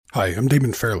Hi, I'm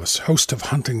Damon Fairless, host of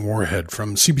Hunting Warhead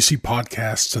from CBC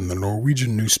Podcasts and the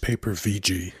Norwegian newspaper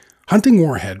VG. Hunting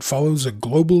Warhead follows a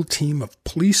global team of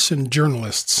police and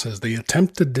journalists as they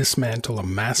attempt to dismantle a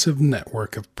massive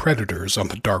network of predators on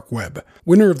the dark web.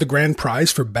 Winner of the grand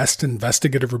prize for Best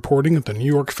Investigative Reporting at the New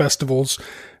York Festivals,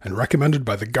 and recommended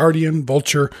by The Guardian,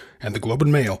 Vulture, and the Globe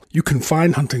and Mail, you can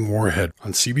find Hunting Warhead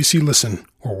on CBC Listen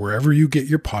or wherever you get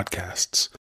your podcasts.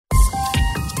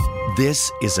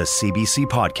 This is a CBC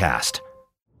podcast.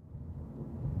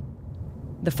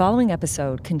 The following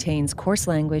episode contains coarse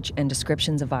language and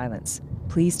descriptions of violence.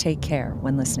 Please take care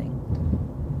when listening.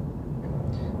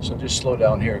 So just slow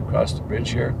down here across the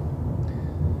bridge here,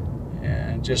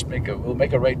 and just we'll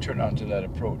make a right turn onto that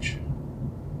approach.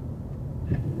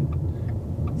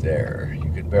 There,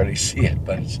 you can barely see it,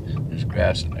 but there's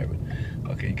grass in there.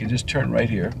 But okay, you can just turn right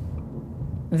here.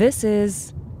 This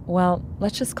is, well,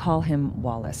 let's just call him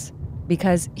Wallace,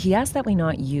 because he asked that we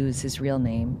not use his real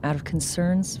name out of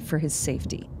concerns for his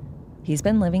safety. He's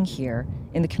been living here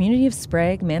in the community of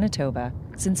Sprague, Manitoba,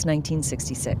 since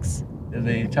 1966.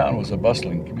 The town was a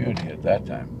bustling community at that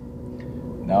time.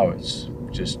 Now it's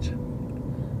just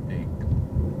a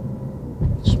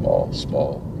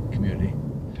small community.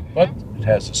 But it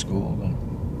has a school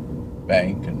and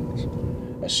bank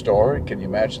and a store. Can you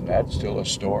imagine that? Still a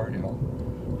store, you know.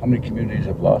 How many communities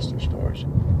have lost their stores?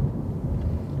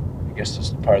 I guess this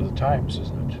is part of the times,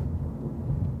 isn't it?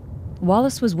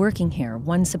 Wallace was working here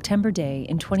one September day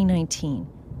in 2019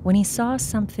 when he saw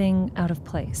something out of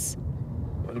place.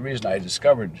 Well, the reason I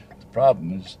discovered the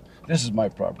problem is this is my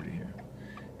property here.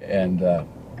 And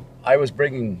I was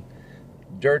bringing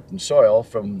dirt and soil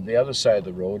from the other side of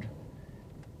the road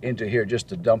into here just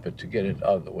to dump it, to get it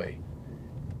out of the way.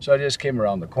 So I just came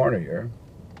around the corner here,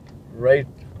 right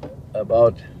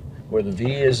about where the V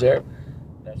is there.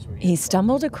 That's where he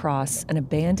stumbled across an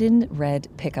abandoned red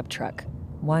pickup truck,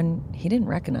 one he didn't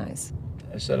recognize.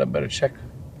 I said, I better check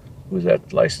who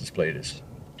that license plate is.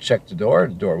 Checked the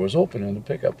door was open in the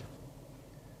pickup.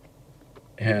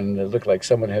 And it looked like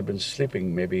someone had been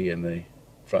sleeping maybe in the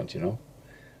front, you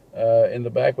know. In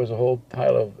the back was a whole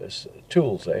pile of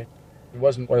tools, It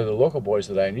wasn't one of the local boys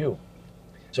that I knew.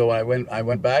 So when I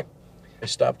went back, I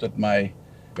stopped at my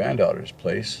granddaughter's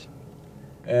place.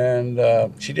 And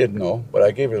she didn't know, but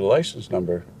I gave her the license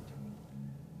number.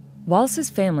 Wallace's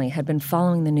family had been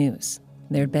following the news.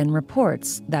 There had been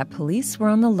reports that police were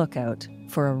on the lookout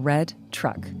for a red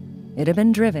truck. It had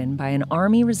been driven by an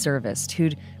Army reservist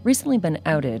who'd recently been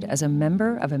outed as a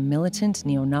member of a militant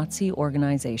neo-Nazi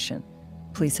organization.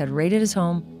 Police had raided his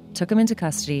home, took him into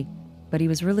custody, but he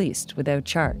was released without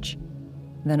charge.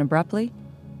 Then abruptly,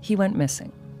 he went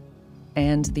missing.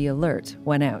 And the alert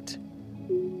went out.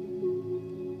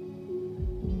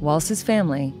 Wallace's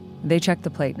family, they checked the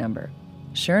plate number.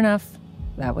 Sure enough,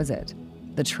 that was it.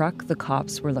 The truck the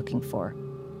cops were looking for.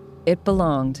 It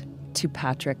belonged to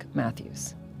Patrick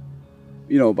Matthews.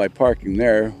 You know, by parking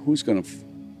there, who's going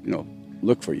to,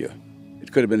 look for you?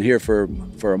 It could have been here for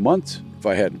a month if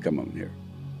I hadn't come in here.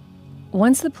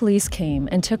 Once the police came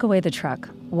and took away the truck,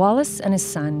 Wallace and his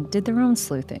son did their own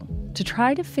sleuthing to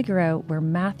try to figure out where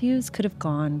Matthews could have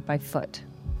gone by foot.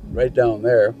 Right down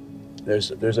there,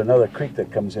 there's another creek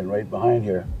that comes in right behind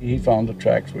here. He found the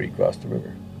tracks where he crossed the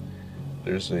river.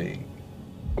 There's a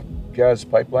gas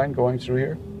pipeline going through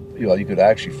here. You could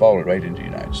actually follow it right into the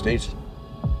United States.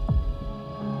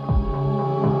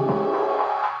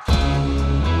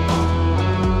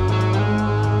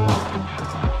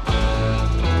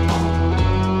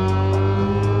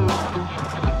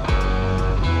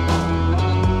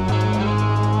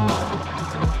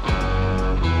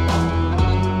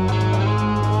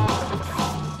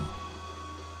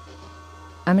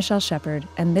 I'm Michelle Shepard,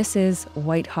 and this is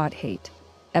White Hot Hate,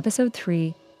 Episode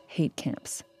 3, Hate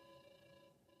Camps.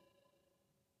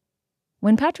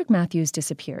 When Patrick Matthews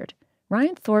disappeared,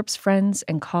 Ryan Thorpe's friends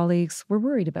and colleagues were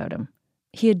worried about him.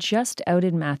 He had just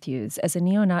outed Matthews as a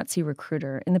neo-Nazi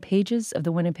recruiter in the pages of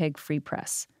the Winnipeg Free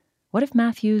Press. What if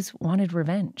Matthews wanted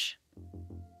revenge?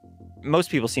 Most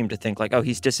people seem to think like, oh,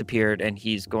 he's disappeared and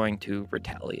he's going to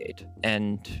retaliate.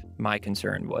 And my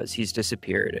concern was he's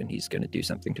disappeared and he's going to do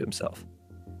something to himself.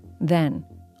 Then,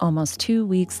 almost 2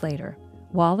 weeks later,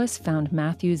 Wallace found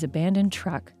Matthews' abandoned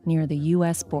truck near the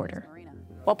U.S. border.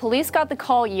 Well, police got the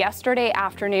call yesterday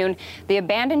afternoon. The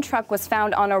abandoned truck was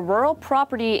found on a rural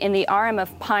property in the RM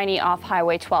of Piney off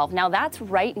Highway 12. Now, that's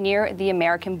right near the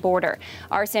American border.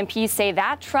 RCMP say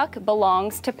that truck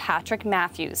belongs to Patrick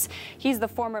Matthews. He's the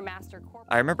former master corporal.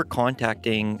 I remember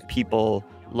contacting people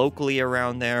locally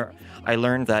around there. I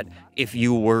learned that if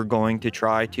you were going to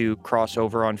try to cross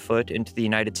over on foot into the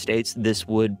United States, this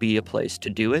would be a place to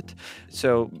do it.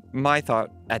 So my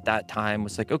thought at that time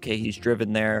was like, okay, he's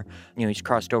driven there, he's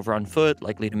crossed over on foot,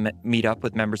 likely to meet up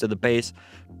with members of the base.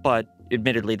 But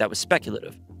admittedly, that was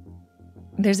speculative.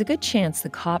 There's a good chance the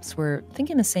cops were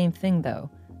thinking the same thing, though,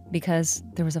 because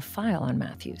there was a file on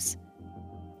Matthews.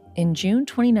 In June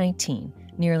 2019,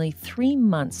 nearly 3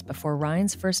 months before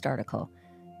Ryan's first article,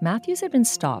 Matthews had been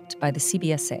stopped by the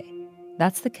CBSA.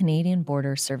 That's the Canadian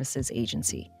Border Services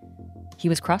Agency. He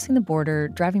was crossing the border,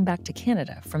 driving back to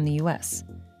Canada from the US.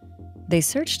 They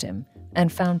searched him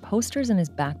and found posters in his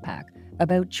backpack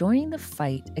about joining the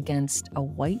fight against a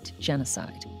white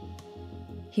genocide.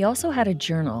 He also had a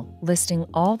journal listing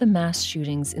all the mass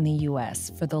shootings in the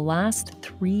US for the last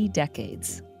 3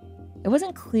 decades. It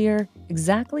wasn't clear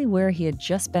exactly where he had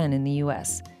just been in the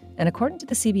US, and according to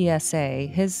the CBSA,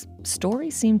 his story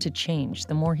seemed to change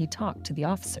the more he talked to the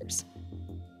officers.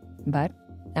 But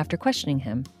after questioning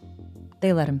him,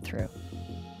 they let him through.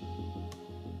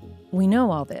 We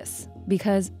know all this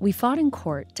because we fought in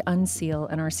court to unseal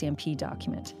an RCMP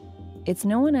document. It's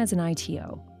known as an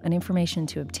ITO, an information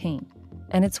to obtain,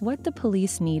 and it's what the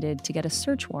police needed to get a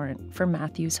search warrant for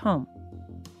Matthews' home.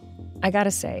 I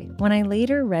gotta say, when I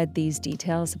later read these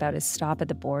details about his stop at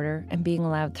the border and being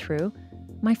allowed through,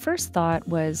 my first thought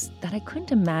was that I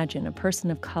couldn't imagine a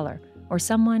person of color or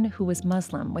someone who was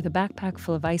Muslim with a backpack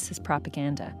full of ISIS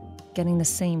propaganda getting the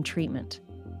same treatment.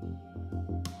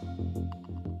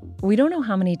 We don't know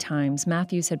how many times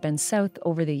Matthews had been south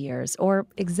over the years or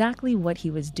exactly what he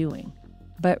was doing,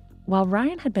 but while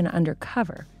Ryan had been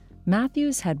undercover,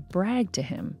 Matthews had bragged to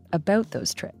him about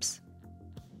those trips.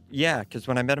 Yeah, because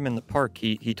when I met him in the park,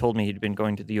 he told me he'd been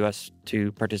going to the U.S.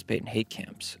 to participate in hate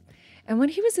camps. And when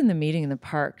he was in the meeting in the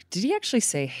park, did he actually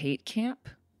say hate camp?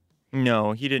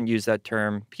 No, he didn't use that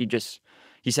term.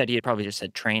 He said he had probably just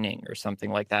said training or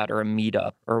something like that, or a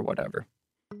meetup or whatever.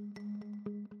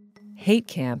 Hate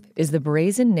camp is the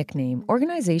brazen nickname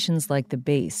organizations like the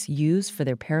base use for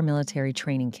their paramilitary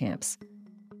training camps.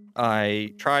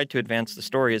 I tried to advance the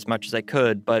story as much as I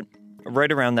could, but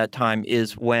right around that time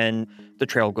is when the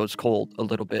trail goes cold a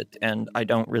little bit, and I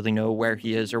don't really know where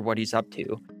he is or what he's up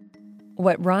to.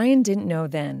 What Ryan didn't know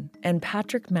then, and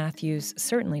Patrick Matthews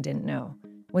certainly didn't know,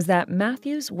 was that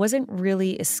Matthews wasn't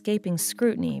really escaping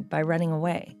scrutiny by running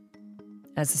away.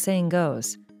 As the saying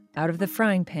goes, out of the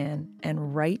frying pan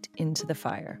and right into the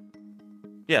fire.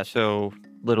 Yeah, so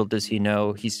little does he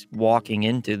know, he's walking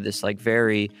into this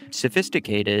very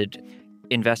sophisticated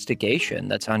investigation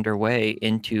that's underway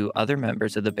into other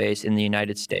members of the base in the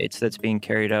United States that's being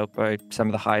carried out by some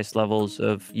of the highest levels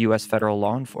of U.S. federal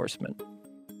law enforcement.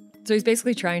 So he's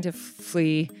basically trying to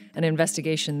flee an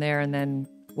investigation there and then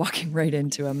walking right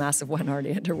into a massive one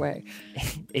already underway.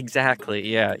 Exactly,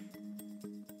 yeah.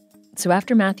 So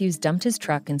after Matthews dumped his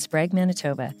truck in Sprague,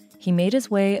 Manitoba, he made his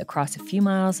way across a few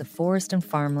miles of forest and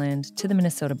farmland to the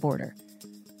Minnesota border.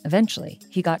 Eventually,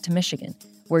 he got to Michigan,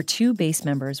 where 2 base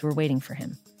members were waiting for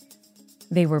him.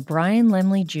 They were Brian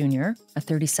Lemley Jr., a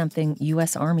 30-something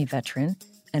U.S. Army veteran,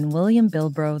 and William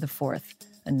Bilbrough IV,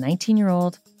 a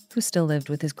 19-year-old who still lived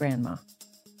with his grandma.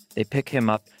 They pick him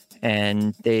up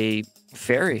and they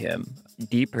ferry him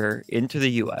deeper into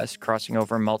the U.S., crossing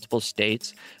over multiple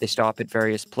states. They stop at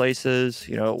various places.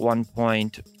 At one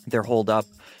point, they're holed up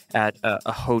at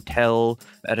a hotel.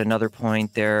 At another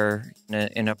point, they're in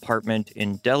an apartment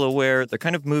in Delaware. They're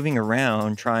kind of moving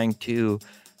around, trying to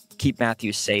keep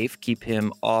Matthews safe, keep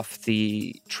him off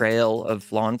the trail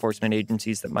of law enforcement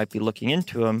agencies that might be looking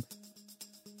into him.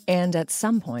 And at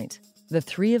some point, the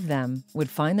 3 of them would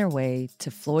find their way to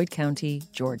Floyd County,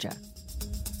 Georgia.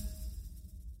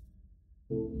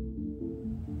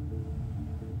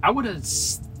 I would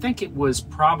think it was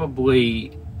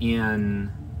probably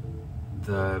in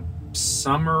the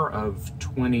summer of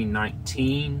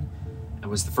 2019. It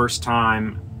was the first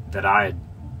time that I had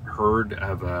heard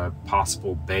of a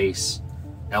possible base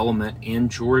element in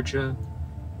Georgia.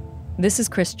 This is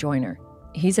Chris Joyner.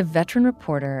 He's a veteran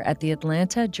reporter at the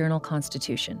Atlanta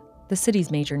Journal-Constitution, the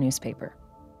city's major newspaper.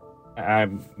 I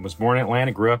was born in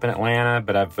Atlanta, grew up in Atlanta,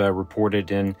 but I've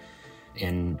reported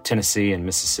in Tennessee and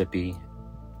Mississippi.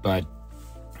 But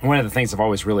one of the things I've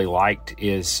always really liked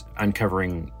is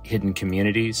uncovering hidden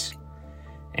communities.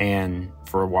 And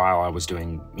for a while I was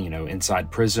doing,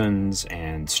 inside prisons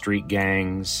and street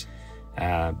gangs.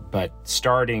 But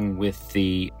starting with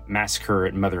the massacre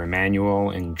at Mother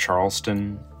Emanuel in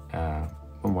Charleston,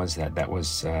 when was that? That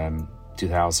was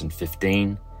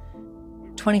 2015.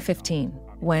 2015,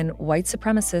 when white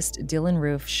supremacist Dylan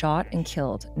Roof shot and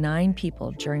killed 9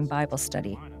 people during Bible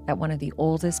study at one of the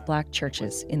oldest Black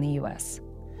churches in the U.S.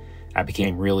 I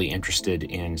became really interested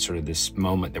in sort of this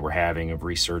moment that we're having of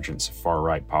resurgence of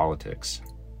far-right politics.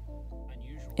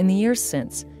 In the years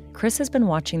since, Chris has been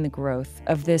watching the growth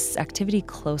of this activity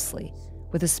closely,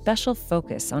 with a special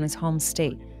focus on his home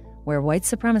state, where white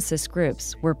supremacist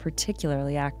groups were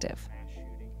particularly active.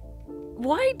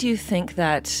 Why do you think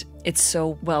that it's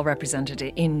so well represented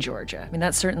in Georgia? I mean,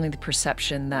 that's certainly the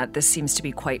perception that this seems to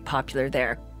be quite popular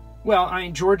there. Well, I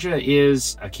mean, Georgia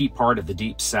is a key part of the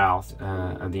Deep South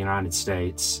of the United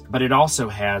States, but it also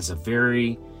has a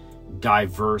very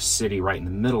diverse city right in the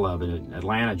middle of it,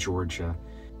 Atlanta, Georgia.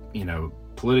 You know,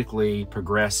 politically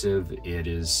progressive, it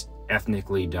is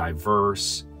ethnically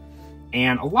diverse,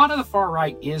 and a lot of the far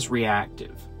right is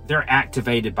reactive. They're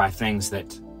activated by things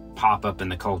that pop up in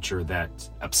the culture that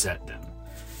upset them,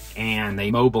 and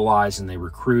they mobilize and they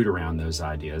recruit around those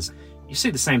ideas. You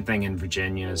see the same thing in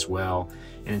Virginia as well,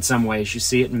 and in some ways you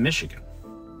see it in Michigan.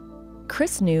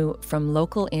 Chris knew from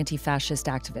local anti-fascist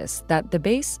activists that the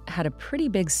base had a pretty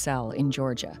big cell in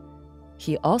Georgia.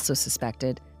 He also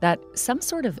suspected that some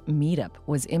sort of meetup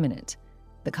was imminent,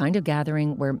 the kind of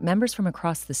gathering where members from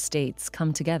across the states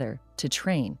come together to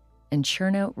train and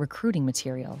churn out recruiting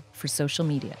material for social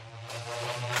media.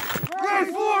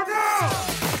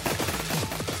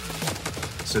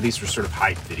 So these were sort of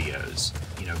hype videos,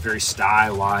 you know, very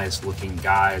stylized looking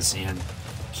guys in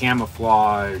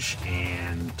camouflage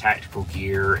and tactical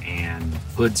gear and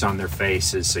hoods on their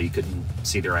faces so you couldn't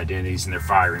see their identities, and they're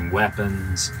firing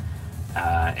weapons.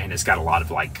 And it's got a lot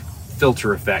of like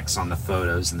filter effects on the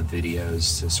photos and the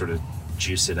videos to sort of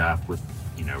juice it up with,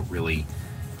 you know, really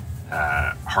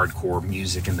hardcore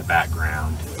music in the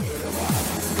background.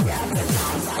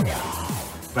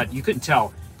 But you couldn't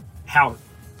tell how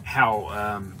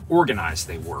organized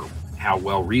they were, how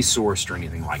well resourced or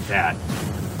anything like that.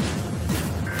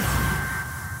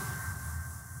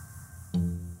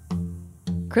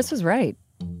 Chris was right.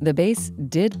 The base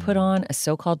did put on a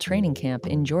so-called training camp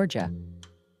in Georgia,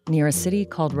 near a city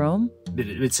called Rome.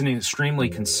 It's an extremely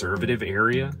conservative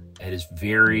area. It is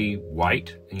very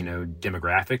white, you know,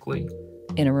 demographically.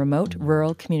 In a remote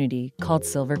rural community called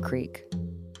Silver Creek.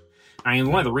 I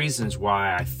mean, one of the reasons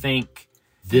why I think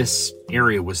this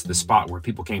area was the spot where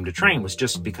people came to train was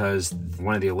just because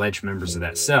one of the alleged members of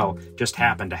that cell just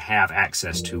happened to have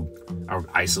access to an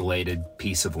isolated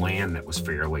piece of land that was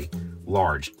fairly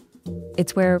large.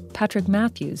 It's where Patrick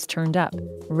Matthews turned up,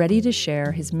 ready to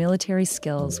share his military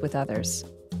skills with others.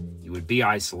 You would be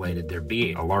isolated. There'd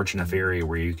be a large enough area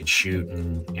where you could shoot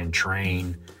and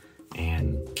train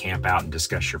and camp out and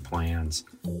discuss your plans.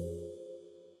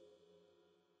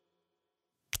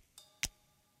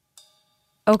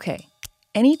 Okay,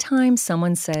 anytime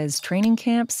someone says training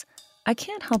camps, I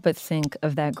can't help but think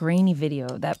of that grainy video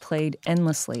that played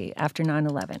endlessly after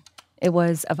 9/11. It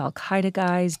was of Al-Qaeda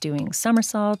guys doing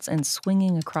somersaults and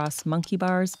swinging across monkey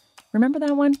bars. Remember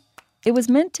that one? It was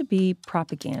meant to be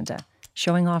propaganda,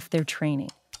 showing off their training.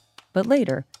 But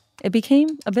later, it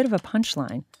became a bit of a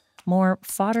punchline, more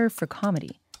fodder for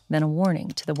comedy than a warning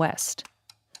to the West.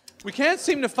 We can't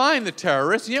seem to find the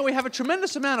terrorists, and yet we have a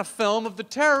tremendous amount of film of the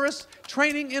terrorists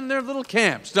training in their little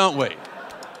camps, don't we?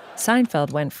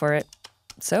 Seinfeld went for it.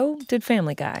 So did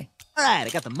Family Guy. All right, I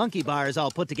got the monkey bars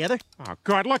all put together. Oh,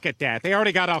 God, look at that. They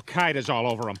already got Al-Qaeda's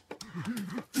all over them.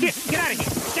 Get out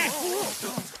of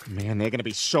here. Man, they're going to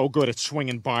be so good at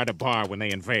swinging bar to bar when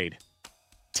they invade.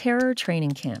 Terror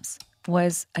training camps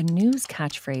was a news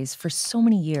catchphrase for so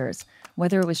many years,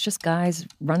 whether it was just guys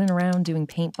running around doing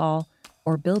paintball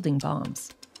or building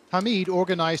bombs. Hamid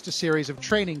organised a series of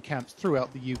training camps throughout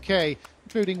the UK,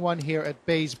 including one here at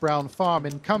Bays Brown Farm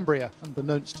in Cumbria,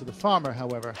 unbeknownst to the farmer,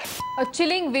 however. A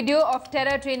chilling video of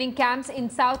terror training camps in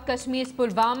South Kashmir's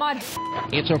Pulwama.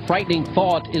 It's a frightening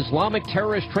thought, Islamic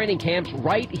terrorist training camps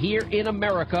right here in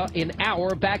America in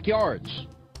our backyards.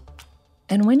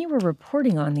 And when you were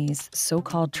reporting on these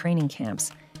so-called training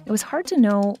camps, it was hard to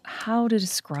know how to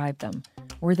describe them.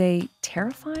 Were they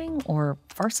terrifying or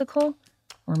farcical?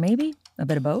 Or maybe a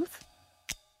bit of both?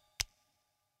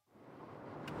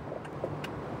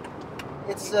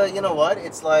 It's, you know what?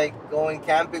 It's like going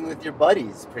camping with your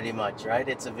buddies, pretty much, right?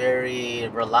 It's a very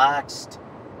relaxed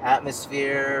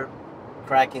atmosphere,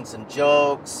 cracking some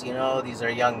jokes, you know, these are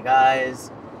young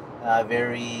guys,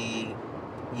 very,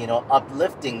 you know,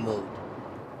 uplifting mood.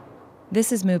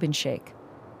 This is Mubin Sheikh.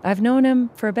 I've known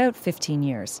him for about 15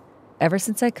 years, ever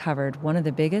since I covered one of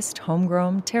the biggest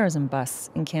homegrown terrorism busts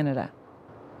in Canada.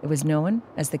 It was known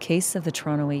as the case of the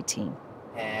Toronto 18.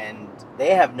 And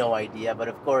they have no idea, but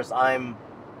of course I'm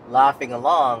laughing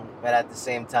along, but at the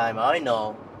same time I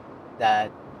know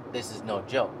that this is no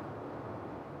joke.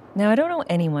 Now, I don't know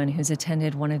anyone who's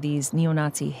attended one of these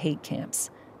neo-Nazi hate camps,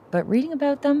 but reading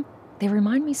about them, they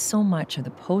remind me so much of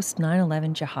the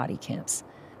post-9/11 jihadi camps.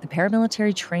 The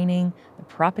paramilitary training, the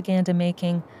propaganda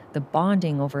making, the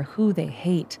bonding over who they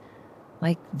hate,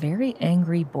 like very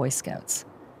angry Boy Scouts.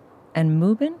 And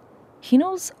Mubin, he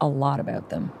knows a lot about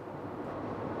them.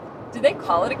 Did they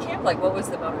call it a camp? Like, what was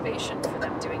the motivation for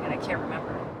them doing it? I can't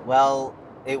remember. Well,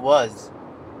 it was.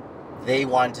 They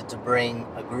wanted to bring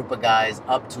a group of guys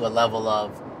up to a level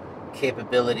of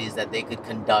capabilities that they could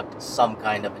conduct some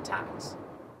kind of attacks.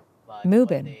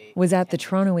 Mubin was at the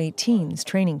Toronto 18's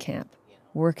training camp,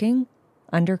 working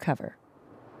undercover.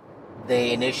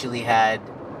 They initially had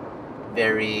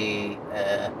very,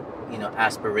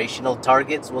 aspirational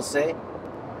targets, we'll say.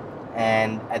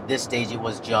 And at this stage, it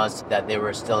was just that they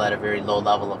were still at a very low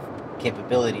level of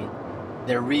capability.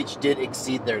 Their reach did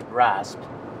exceed their grasp,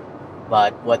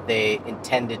 but what they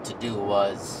intended to do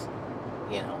was,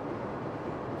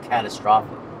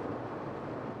 catastrophic.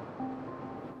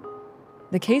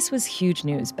 The case was huge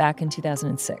news back in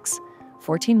 2006.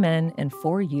 14 men and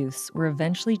 4 youths were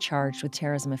eventually charged with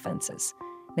terrorism offenses.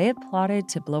 They had plotted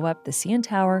to blow up the CN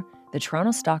Tower, the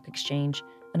Toronto Stock Exchange,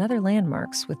 and other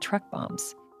landmarks with truck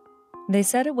bombs. They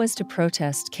said it was to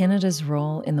protest Canada's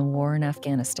role in the war in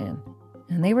Afghanistan.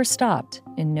 And they were stopped,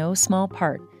 in no small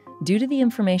part, due to the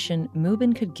information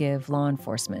Mubin could give law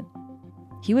enforcement.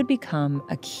 He would become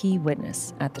a key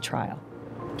witness at the trial.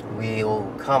 We'll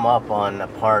come up on a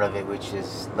part of it, which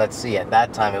is, let's see, at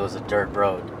that time it was a dirt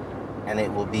road, and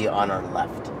it will be on our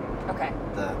left. Okay.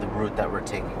 The route that we're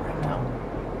taking right now.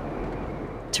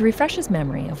 To refresh his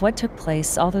memory of what took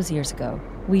place all those years ago,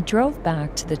 we drove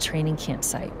back to the training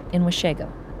campsite in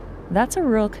Washego. That's a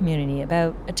rural community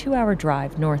about a 2-hour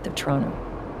drive north of Toronto.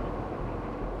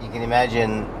 You can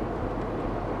imagine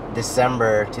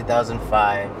December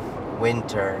 2005,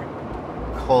 winter,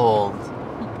 cold,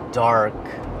 dark,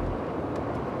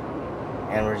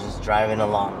 and we're just driving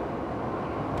along.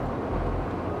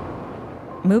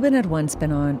 Mubin had once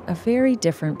been on a very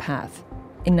different path.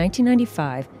 In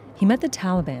 1995, he met the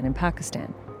Taliban in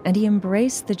Pakistan, and he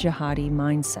embraced the jihadi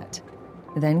mindset.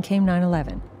 Then came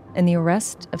 9/11, and the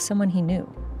arrest of someone he knew.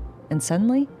 And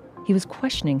suddenly, he was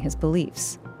questioning his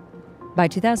beliefs. By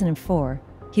 2004,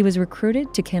 he was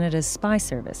recruited to Canada's spy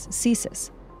service,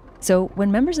 CSIS. So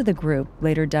when members of the group,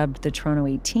 later dubbed the Toronto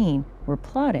 18, were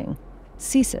plotting,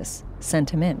 CSIS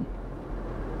sent him in.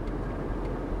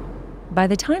 By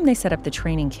the time they set up the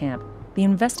training camp, the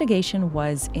investigation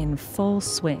was in full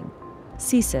swing.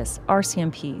 CSIS,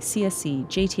 RCMP, CSE,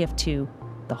 JTF2,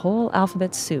 the whole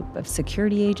alphabet soup of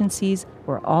security agencies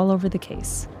were all over the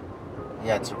case. You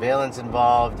got surveillance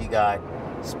involved, you got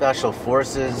special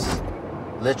forces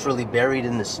literally buried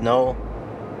in the snow,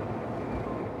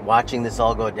 watching this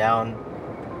all go down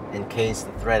in case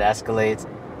the threat escalates.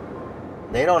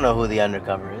 They don't know who the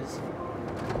undercover is.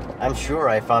 I'm sure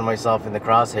I found myself in the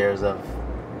crosshairs of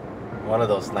one of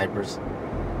those snipers.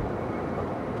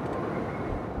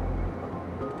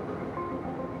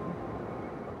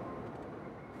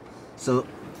 So,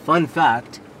 fun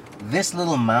fact, this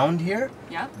little mound here,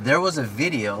 there was a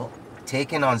video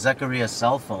taken on Zakaria's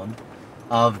cell phone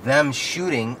of them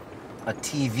shooting a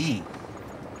TV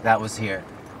that was here.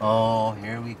 Oh,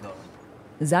 here we go.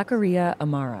 Zakaria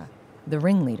Amara, the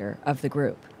ringleader of the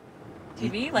group.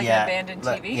 TV? Like an abandoned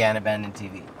TV? Yeah, an abandoned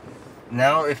TV.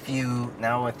 Now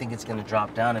I think it's gonna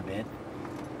drop down a bit.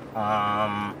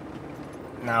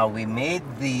 Now we made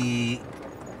the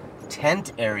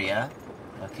tent area,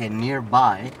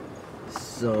 nearby.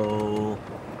 So,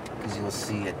 because you'll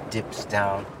see it dips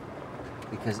down.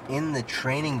 Because in the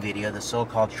training video, the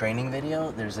so-called training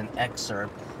video, there's an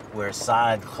excerpt where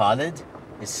Saad Khalid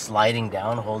is sliding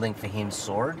down holding Fahim's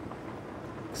sword.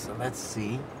 So let's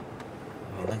see.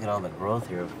 I mean, look at all the growth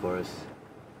here, of course.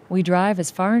 We drive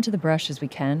as far into the brush as we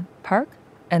can, park,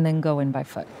 and then go in by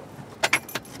foot.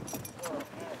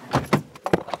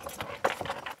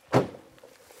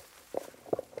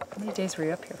 How many days were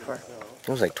you up here for? It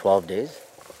was like 12 days.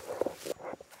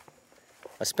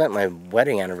 I spent my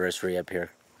wedding anniversary up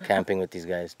here, camping with these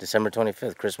guys. December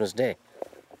 25th, Christmas Day.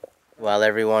 While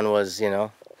everyone was,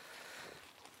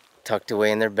 tucked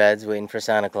away in their beds waiting for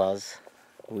Santa Claus,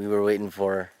 we were waiting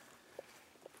for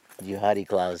Jihadi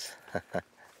Claus.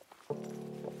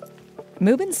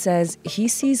 Mubin says he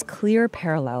sees clear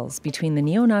parallels between the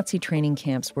neo-Nazi training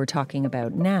camps we're talking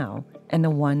about now and the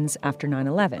ones after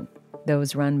 9/11,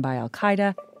 those run by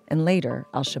Al-Qaeda and later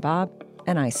Al-Shabaab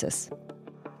and ISIS.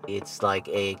 It's like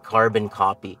a carbon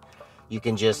copy. You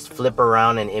can just flip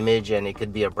around an image and it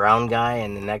could be a brown guy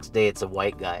and the next day it's a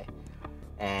white guy.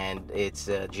 And it's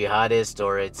a jihadist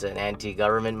or it's an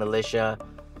anti-government militia.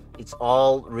 It's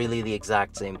all really the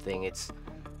exact same thing. It's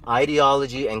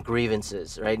ideology and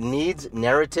grievances, right? Needs,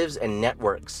 narratives, and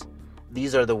networks.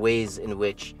 These are the ways in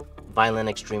which violent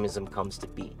extremism comes to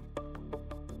be.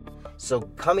 So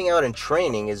coming out and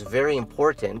training is very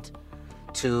important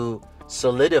to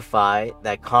solidify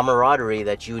that camaraderie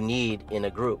that you need in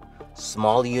a group.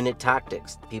 Small unit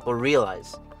tactics, people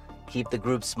realize. Keep the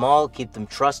group small, keep them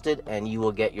trusted, and you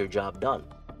will get your job done.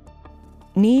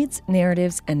 Needs,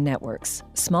 narratives, and networks.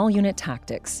 Small unit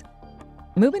tactics.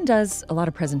 Mubin does a lot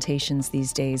of presentations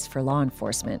these days for law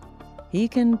enforcement. He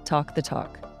can talk the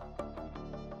talk.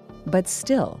 But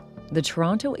still, the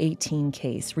Toronto 18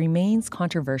 case remains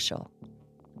controversial.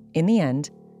 In the end,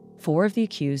 4 of the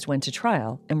accused went to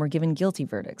trial and were given guilty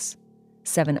verdicts.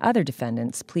 7 other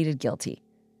defendants pleaded guilty.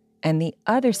 And the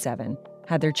other 7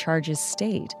 had their charges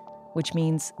stayed, which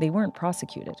means they weren't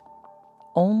prosecuted.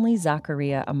 Only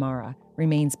Zakaria Amara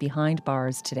remains behind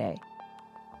bars today.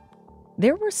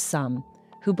 There were some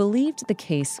who believed the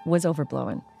case was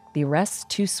overblown, the arrests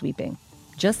too sweeping,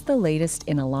 just the latest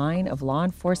in a line of law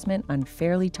enforcement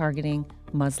unfairly targeting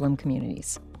Muslim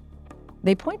communities.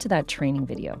 They point to that training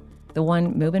video, the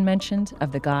one Mubin mentioned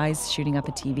of the guys shooting up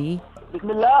a TV.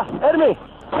 Bismillah, enemy!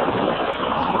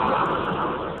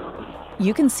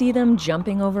 You can see them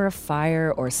jumping over a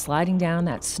fire or sliding down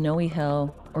that snowy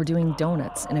hill or doing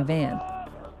donuts in a van.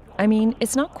 I mean,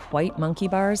 it's not quite monkey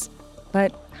bars,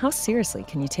 but how seriously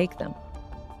can you take them?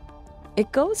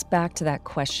 It goes back to that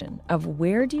question of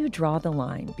where do you draw the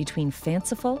line between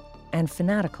fanciful and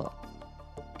fanatical?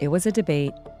 It was a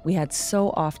debate we had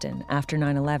so often after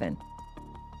 9/11.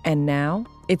 And now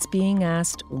it's being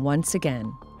asked once again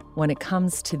when it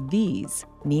comes to these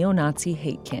neo-Nazi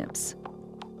hate camps,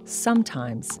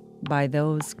 sometimes by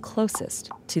those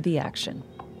closest to the action.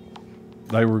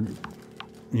 They were,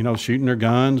 shooting their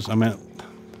guns. I mean,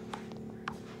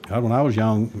 God, when I was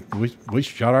young, we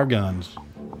shot our guns.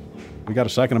 We got a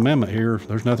Second Amendment here.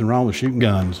 There's nothing wrong with shooting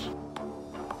guns.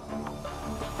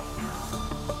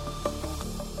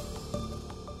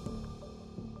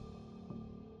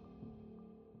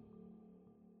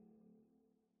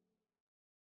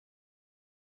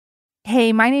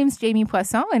 Hey, my name's Jamie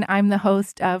Poisson, and I'm the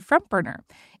host of Front Burner.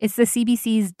 It's the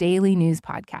CBC's daily news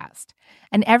podcast.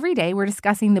 And every day we're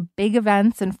discussing the big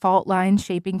events and fault lines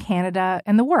shaping Canada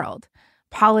and the world.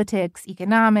 Politics,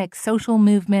 economics, social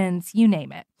movements, you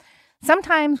name it.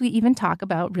 Sometimes we even talk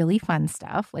about really fun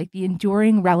stuff like the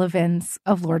enduring relevance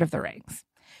of Lord of the Rings.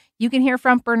 You can hear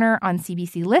Front Burner on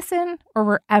CBC Listen or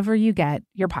wherever you get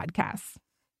your podcasts.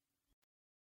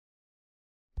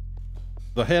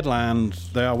 The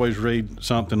headlines, they always read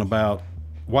something about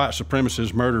white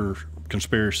supremacist murder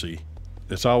conspiracy.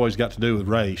 It's always got to do with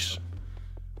race.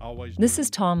 This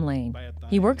is Tom Lane.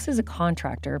 He works as a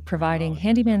contractor providing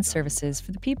handyman services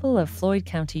for the people of Floyd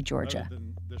County, Georgia.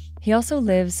 He also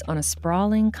lives on a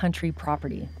sprawling country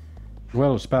property.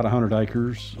 Well, it's about 100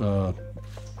 acres.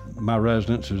 My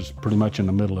residence is pretty much in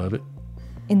the middle of it.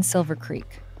 In Silver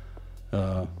Creek.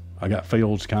 I got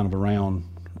fields kind of around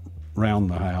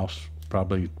the house,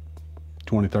 probably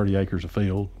 20, 30 acres of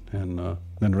field, and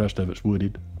then the rest of it's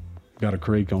wooded. Got a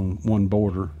creek on one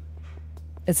border.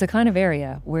 It's the kind of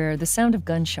area where the sound of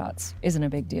gunshots isn't a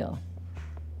big deal.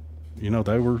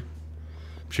 They were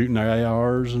shooting their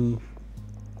ARs and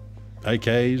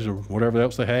AKs or whatever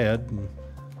else they had. And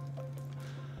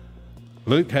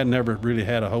Luke had never really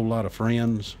had a whole lot of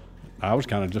friends. I was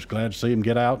kind of just glad to see him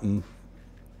get out and,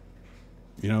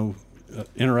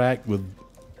 interact with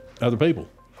other people.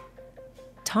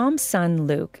 Tom's son,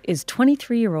 Luke, is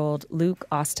 23-year-old Luke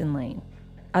Austin Lane,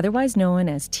 otherwise known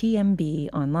as TMB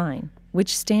online,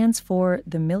 which stands for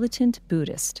the Militant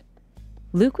Buddhist.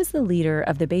 Luke was the leader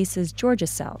of the base's Georgia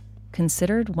cell,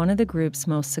 considered one of the group's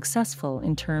most successful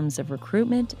in terms of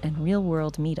recruitment and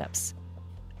real-world meetups.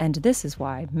 And this is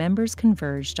why members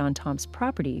converged on Tom's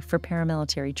property for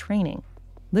paramilitary training.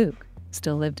 Luke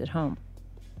still lived at home.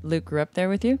 Luke grew up there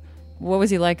with you? What was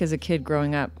he like as a kid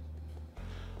growing up?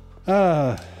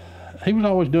 He was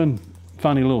always doing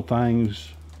funny little things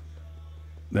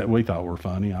that we thought were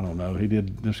funny. I don't know. He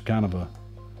did this kind of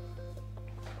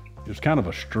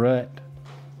a strut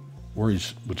where he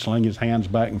would sling his hands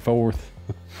back and forth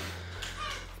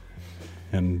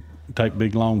and take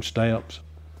big long steps.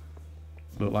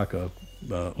 Looked like a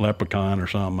leprechaun or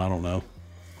something, I don't know.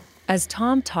 As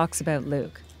Tom talks about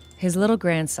Luke, his little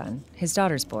grandson, his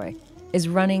daughter's boy, is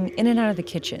running in and out of the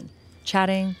kitchen,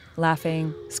 chatting,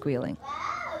 laughing, squealing.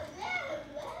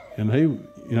 And he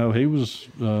was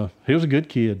a good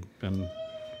kid, and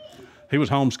he was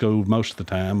homeschooled most of the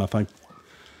time. I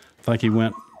think he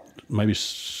went maybe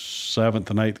 7th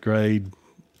and 8th grade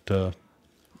to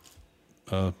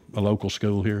a local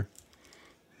school here,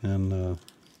 and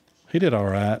he did all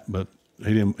right, but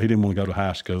he didn't want to go to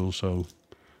high school, so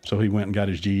he went and got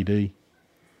his GED,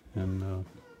 and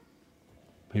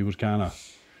he was kind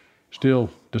of still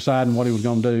deciding what he was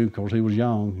going to do because he was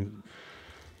young,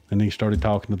 and he started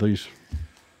talking to these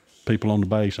people on the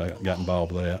base. I got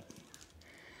involved with that.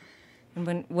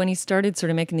 And when he started sort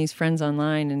of making these friends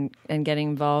online and getting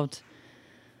involved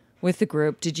with the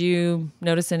group, did you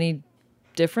notice any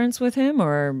difference with him,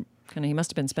 or kind of he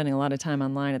must have been spending a lot of time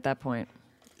online at that point?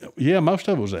 Yeah, most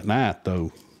of it was at night,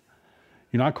 though.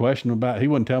 You know, I questioned him about, he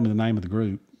wouldn't tell me the name of the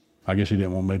group. I guess he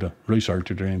didn't want me to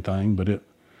research it or anything, but it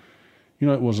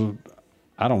was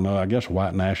I don't know, I guess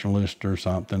white nationalist or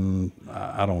something.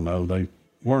 I don't know. They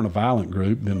weren't a violent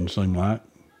group, didn't seem like.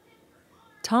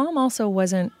 Tom also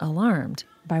wasn't alarmed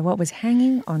by what was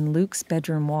hanging on Luke's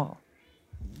bedroom wall.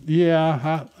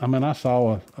 Yeah, I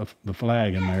saw the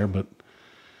flag in there, but,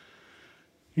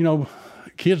 you know,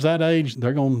 kids that age,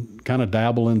 they're going to kind of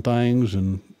dabble in things,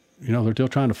 and, you know, they're still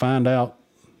trying to find out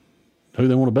who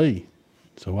they want to be.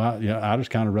 So I just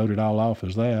kind of wrote it all off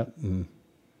as that, and,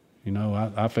 you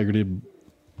know, I figured he'd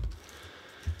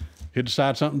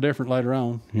decide something different later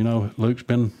on. You know, Luke's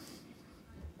been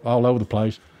all over the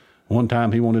place. One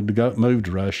time he wanted to move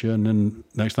to Russia, and then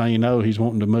next thing you know, he's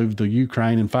wanting to move to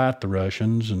Ukraine and fight the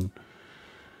Russians. And,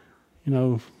 you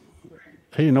know,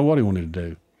 he didn't know what he wanted to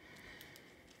do.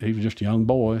 He was just a young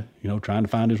boy, you know, trying to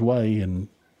find his way, and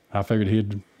I figured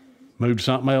he'd move to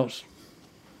something else.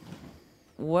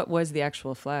 What was the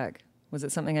actual flag? Was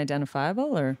it something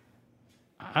identifiable, or?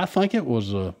 I think it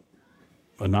was a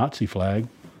Nazi flag.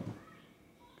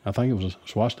 I think it was a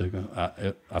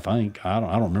swastika. I think. I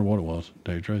don't remember what it was, to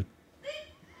tell you the truth.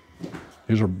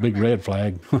 It was a big red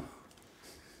flag.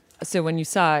 So when you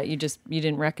saw it, you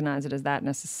didn't recognize it as that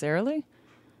necessarily?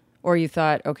 Or you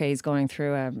thought, okay, he's going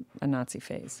through a Nazi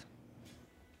phase?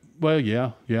 Well,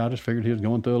 yeah, I just figured he was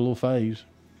going through a little phase.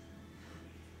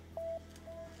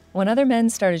 When other men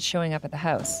started showing up at the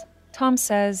house, Tom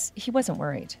says he wasn't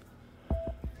worried.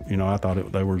 You know, I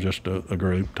thought they were just a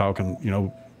group talking, you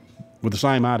know, with the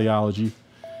same ideology,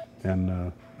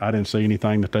 and I didn't see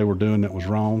anything that they were doing that was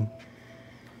wrong.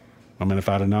 I mean, if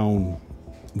I'd have known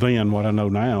then what I know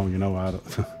now, you know, I'd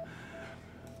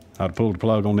have pulled the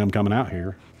plug on them coming out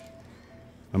here.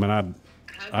 I mean,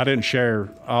 I didn't share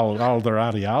all of their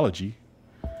ideology,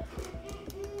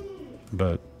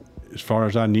 but as far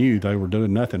as I knew, they were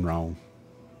doing nothing wrong.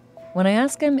 When I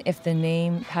asked him if the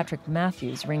name Patrick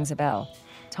Matthews rings a bell,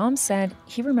 Tom said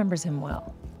he remembers him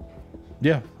well.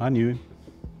 Yeah, I knew him.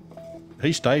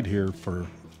 He stayed here for,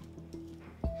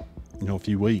 you know, a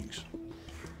few weeks.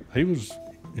 He was,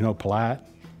 you know, polite.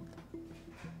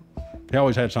 He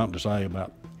always had something to say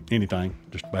about anything,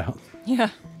 just about. Yeah.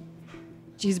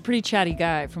 He's a pretty chatty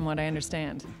guy, from what I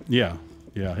understand. Yeah,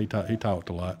 he talked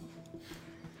a lot.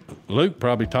 Luke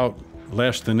probably talked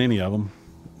less than any of them.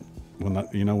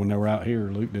 When they were out here,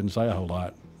 Luke didn't say a whole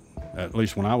lot, at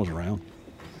least when I was around.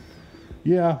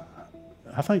 Yeah,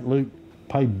 I think Luke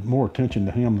paid more attention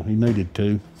to him than he needed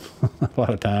to. A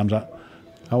lot of times, I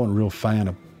wasn't a real fan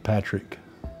of Patrick.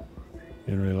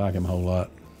 Didn't really like him a whole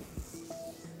lot.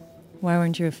 Why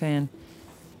weren't you a fan?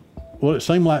 Well, it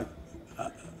seemed like,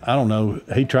 I don't know,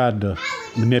 he tried to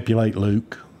manipulate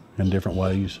Luke in different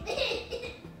ways.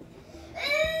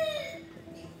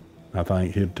 I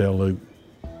think he'd tell Luke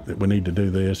that we need to do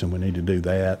this and we need to do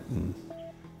that. And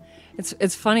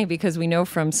it's funny because we know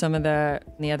from some of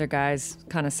the other guys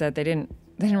kind of said they didn't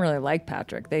really like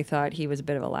Patrick. They thought he was a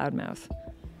bit of a loudmouth.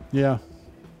 Yeah,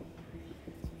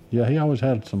 he always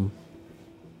had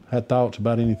thoughts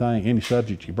about any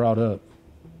subject you brought up.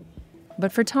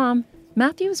 But for Tom,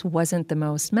 Matthews wasn't the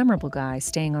most memorable guy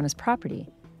staying on his property.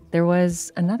 There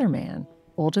was another man,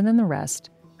 older than the rest,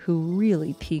 who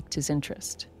really piqued his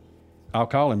interest. I'll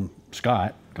call him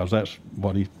Scott, because that's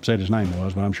what he said his name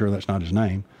was, but I'm sure that's not his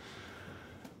name.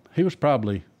 He was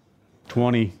probably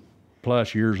 20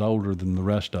 plus years older than the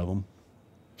rest of them.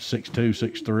 6'2",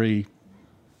 6'3",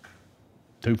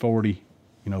 240,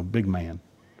 you know, big man.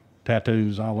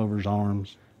 Tattoos all over his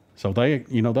arms. So they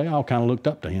all kind of looked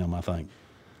up to him, I think.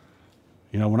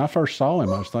 You know, when I first saw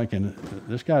him, I was thinking,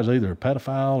 this guy's either a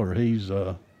pedophile or he's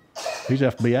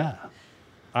FBI.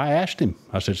 I asked him,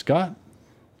 I said, Scott,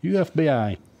 you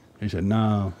FBI? He said,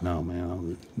 no,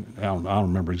 man. I don't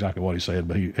remember exactly what he said,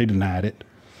 but he denied it.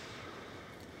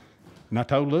 And I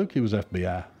told Luke he was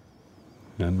FBI.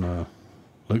 And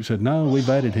Luke said, no, we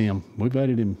vetted him.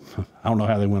 I don't know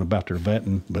how they went about their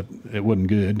vetting, but it wasn't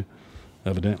good,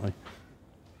 evidently.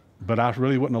 But I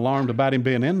really wasn't alarmed about him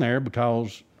being in there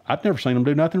because I'd never seen him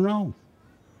do nothing wrong.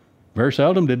 Very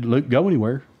seldom did Luke go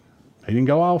anywhere. He didn't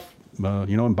go off,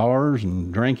 in bars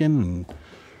and drinking and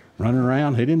running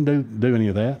around. He didn't do any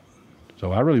of that.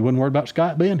 So I really wouldn't worry about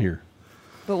Scott being here.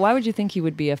 But why would you think he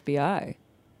would be FBI?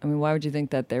 I mean, why would you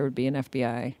think that there would be an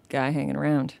FBI guy hanging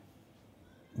around?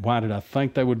 Why did I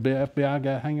think there would be an FBI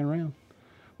guy hanging around?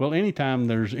 Well, anytime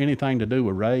there's anything to do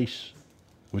with race,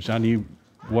 which I knew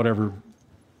whatever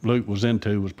Luke was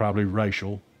into was probably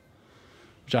racial,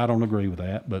 which I don't agree with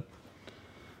that, but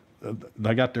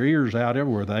they got their ears out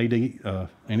everywhere. The AD,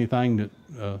 anything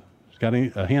that's got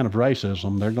a hint of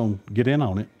racism, they're going to get in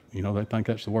on it. They think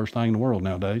that's the worst thing in the world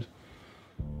nowadays.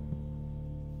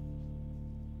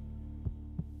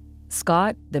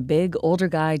 Scott, the big, older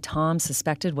guy Tom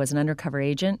suspected was an undercover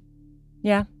agent?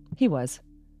 Yeah, he was.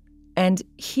 And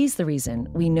he's the reason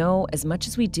we know as much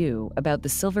as we do about the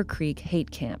Silver Creek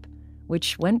hate camp,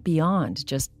 which went beyond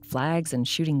just flags and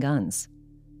shooting guns.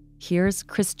 Here's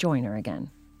Chris Joyner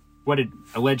again. What had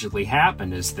allegedly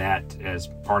happened is that as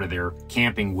part of their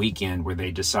camping weekend where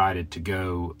they decided to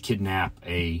go kidnap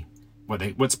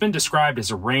what's been described as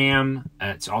a ram,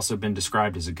 it's also been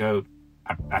described as a goat.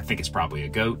 I think it's probably a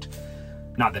goat.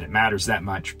 Not that it matters that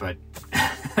much, but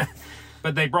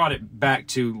but they brought it back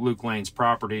to Luke Lane's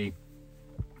property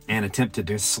and attempted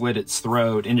to slit its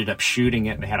throat, ended up shooting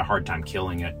it. They had a hard time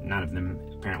killing it. None of them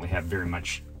apparently have very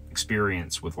much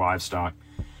experience with livestock,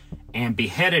 and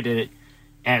beheaded it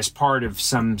as part of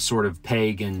some sort of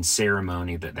pagan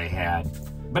ceremony that they had.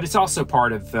 But it's also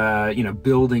part of,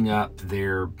 building up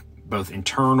their both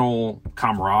internal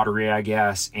camaraderie, I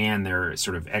guess, and their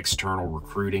sort of external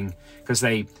recruiting, because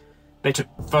they took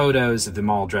photos of them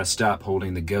all dressed up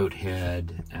holding the goat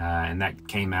head, and that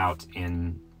came out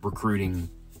in recruiting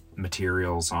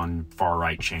materials on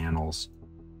far-right channels.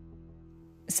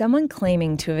 Someone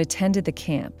claiming to have attended the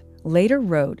camp later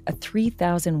wrote a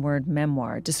 3,000-word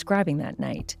memoir describing that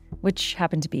night, which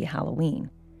happened to be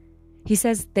Halloween. He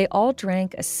says they all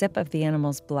drank a sip of the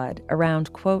animal's blood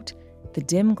around, quote, the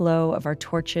dim glow of our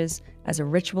torches as a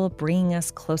ritual bringing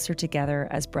us closer together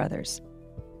as brothers.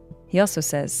 He also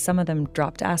says some of them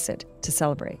dropped acid to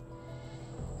celebrate.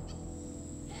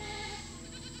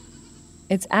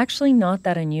 It's actually not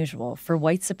that unusual for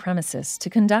white supremacists to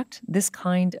conduct this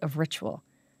kind of ritual.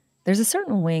 There's a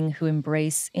certain wing who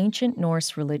embrace ancient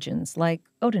Norse religions like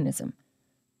Odinism.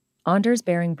 Anders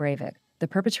Behring Breivik, the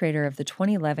perpetrator of the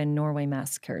 2011 Norway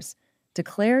massacres,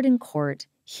 declared in court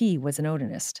he was an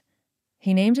Odinist.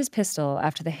 He named his pistol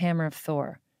after the hammer of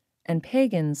Thor, and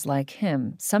pagans like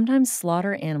him sometimes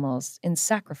slaughter animals in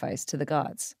sacrifice to the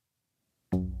gods.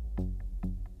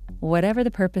 Whatever the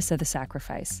purpose of the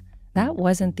sacrifice, that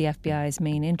wasn't the FBI's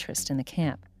main interest in the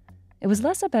camp. It was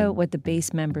less about what the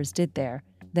base members did there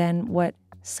than what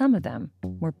some of them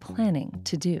were planning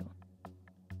to do.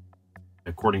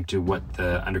 According to what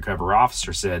the undercover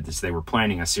officer said, they were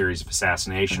planning a series of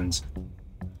assassinations.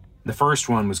 The first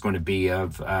one was going to be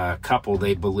of a couple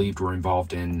they believed were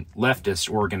involved in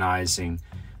leftist organizing,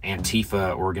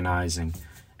 Antifa organizing,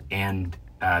 and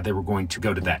they were going to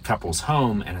go to that couple's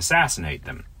home and assassinate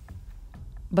them.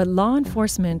 But law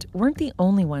enforcement weren't the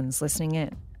only ones listening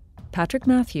in. Patrick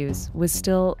Matthews was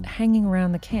still hanging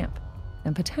around the camp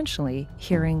and potentially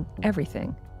hearing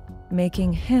everything,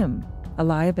 making him a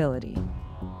liability.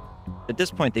 At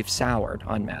this point, they've soured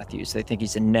on Matthews. They think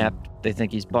he's inept. They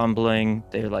think he's bumbling.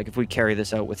 They're like, if we carry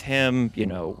this out with him,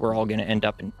 we're all going to end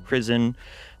up in prison.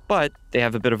 But they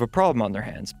have a bit of a problem on their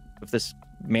hands. If this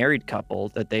married couple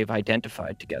that they've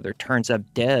identified together turns up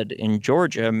dead in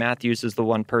Georgia, Matthews is the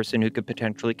one person who could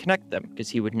potentially connect them because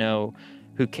he would know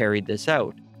who carried this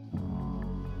out.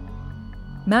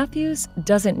 Matthews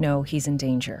doesn't know he's in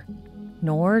danger,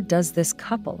 nor does this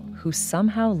couple who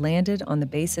somehow landed on the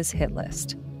base's hit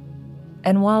list.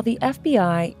 And while the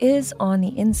FBI is on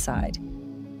the inside,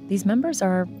 these members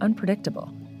are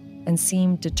unpredictable and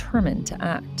seem determined to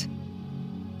act.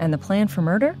 And the plan for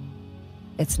murder?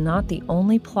 It's not the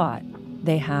only plot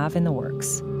they have in the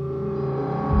works.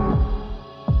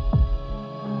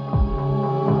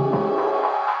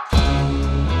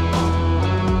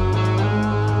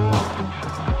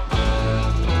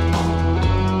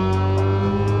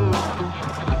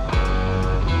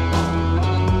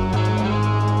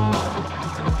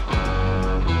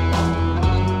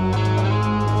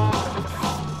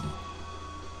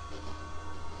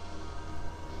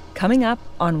 Coming up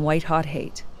on White Hot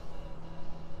Hate.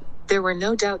 There were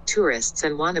no doubt tourists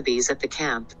and wannabes at the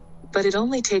camp, but it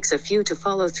only takes a few to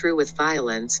follow through with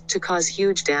violence to cause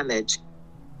huge damage.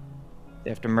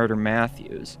 They have to murder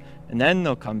Matthews, and then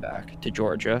they'll come back to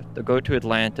Georgia. They'll go to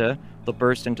Atlanta. They'll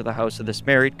burst into the house of this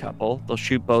married couple. They'll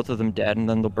shoot both of them dead, and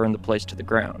then they'll burn the place to the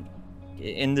ground.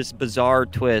 In this bizarre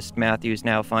twist, Matthews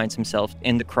now finds himself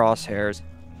in the crosshairs.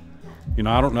 You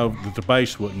know, I don't know that the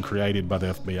base wasn't created by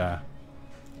the FBI.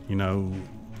 You know,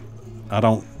 I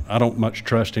don't much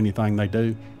trust anything they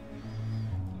do.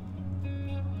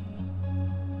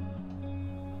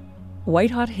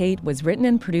 White Hot Hate was written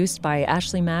and produced by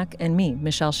Ashley Mack and me,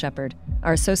 Michelle Shepard.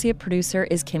 Our associate producer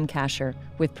is Kim Kasher,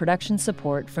 with production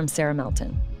support from Sarah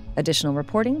Melton. Additional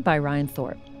reporting by Ryan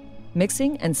Thorpe.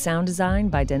 Mixing and sound design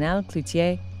by Danelle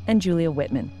Cloutier and Julia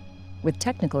Whitman, with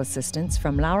technical assistance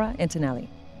from Laura Antonelli.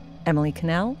 Emily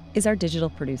Cannell is our digital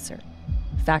producer.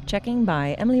 Fact-checking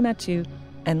by Emily Mathieu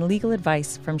and legal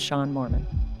advice from Sean Mormon.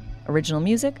 Original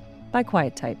music by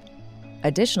Quiet Type.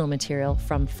 Additional material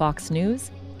from Fox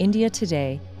News, India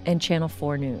Today, and Channel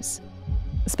 4 News.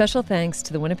 Special thanks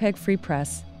to the Winnipeg Free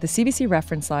Press, the CBC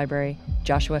Reference Library,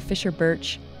 Joshua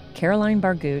Fisher-Birch, Caroline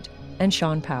Bargout, and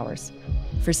Sean Powers.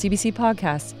 For CBC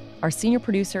Podcasts, our senior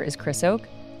producer is Chris Oak,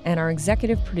 and our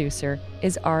executive producer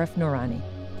is Arif Noorani.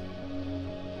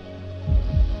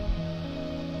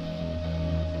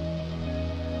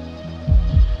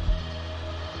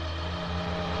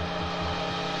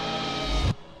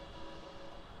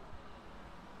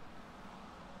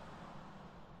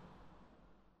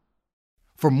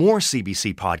 For more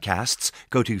CBC podcasts,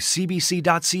 go to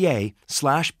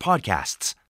cbc.ca/podcasts.